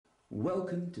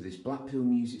Welcome to this Blackpool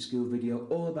Music School video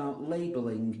all about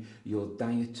labelling your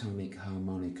diatonic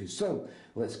harmonicas. So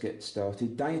let's get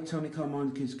started. Diatonic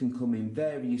harmonicas can come in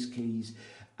various keys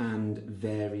and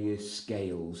various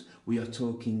scales. We are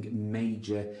talking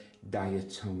major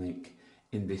diatonic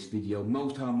in this video.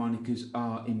 Most harmonicas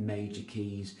are in major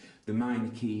keys. The minor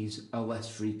keys are less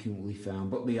frequently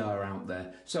found, but they are out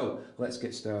there. So let's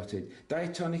get started.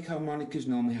 Diatonic harmonicas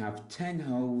normally have 10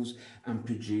 holes and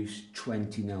produce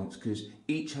 20 notes, because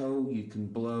each hole you can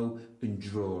blow and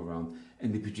draw on,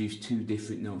 and they produce two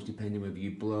different notes depending whether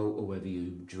you blow or whether you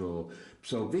draw.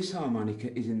 So this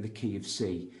harmonica is in the key of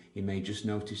C. You may just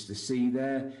notice the C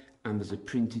there, and there's a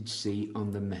printed C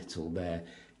on the metal there.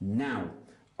 Now,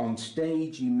 on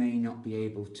stage you may not be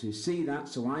able to see that,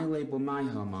 so I label my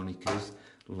harmonicas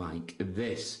like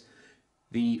this.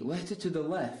 The letter to the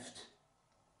left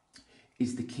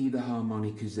is the key the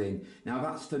harmonica's in. Now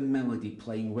that's for melody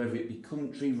playing, whether it be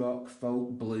country, rock,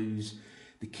 folk, blues.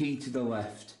 The key to the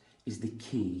left is the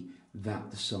key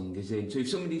that the song is in. So if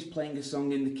somebody's playing a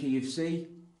song in the key of C,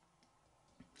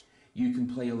 you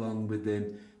can play along with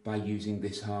them by using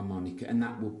this harmonica, and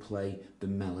that will play the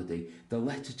melody. The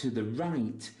letter to the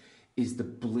right is the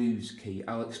blues key.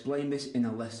 I'll explain this in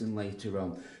a lesson later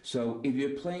on. So if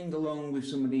you're playing along with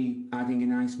somebody adding a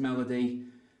nice melody,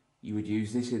 you would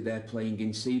use this if they're playing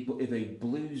in C. But if a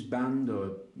blues band or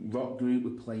a rock group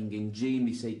were playing in G and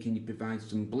they say, can you provide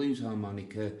some blues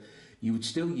harmonica, you would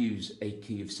still use a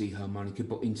key of C harmonica,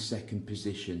 but in second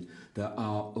position. There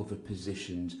are other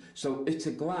positions. So at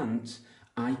a glance,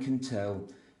 I can tell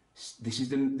this is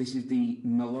the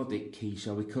melodic key,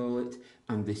 shall we call it,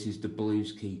 and this is the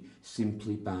blues key,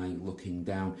 simply by looking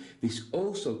down. This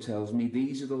also tells me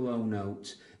these are the low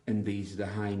notes and these are the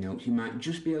high notes. You might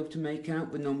just be able to make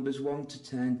out the numbers 1 to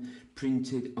 10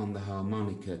 printed on the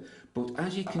harmonica, but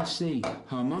as you can see,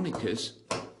 harmonicas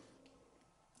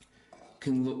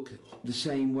can look the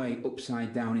same way,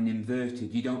 upside down and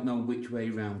inverted. You don't know which way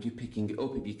round you're picking it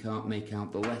up if you can't make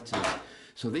out the letters.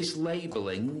 So this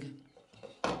labelling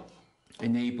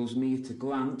enables me at a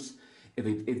glance, if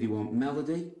they want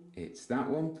melody, it's that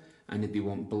one, and if they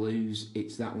want blues,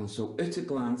 it's that one. So at a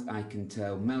glance I can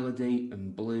tell melody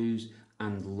and blues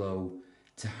and low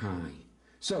to high.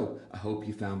 So I hope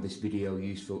you found this video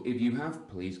useful. If you have,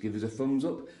 please give us a thumbs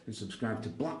up and subscribe to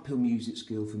Blackpool Music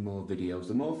School for more videos.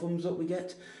 The more thumbs up we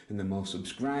get and the more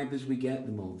subscribers we get,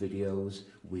 the more videos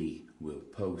we will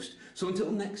post. So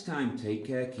until next time, take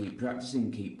care, keep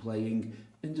practicing, keep playing,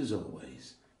 and as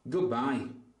always, goodbye.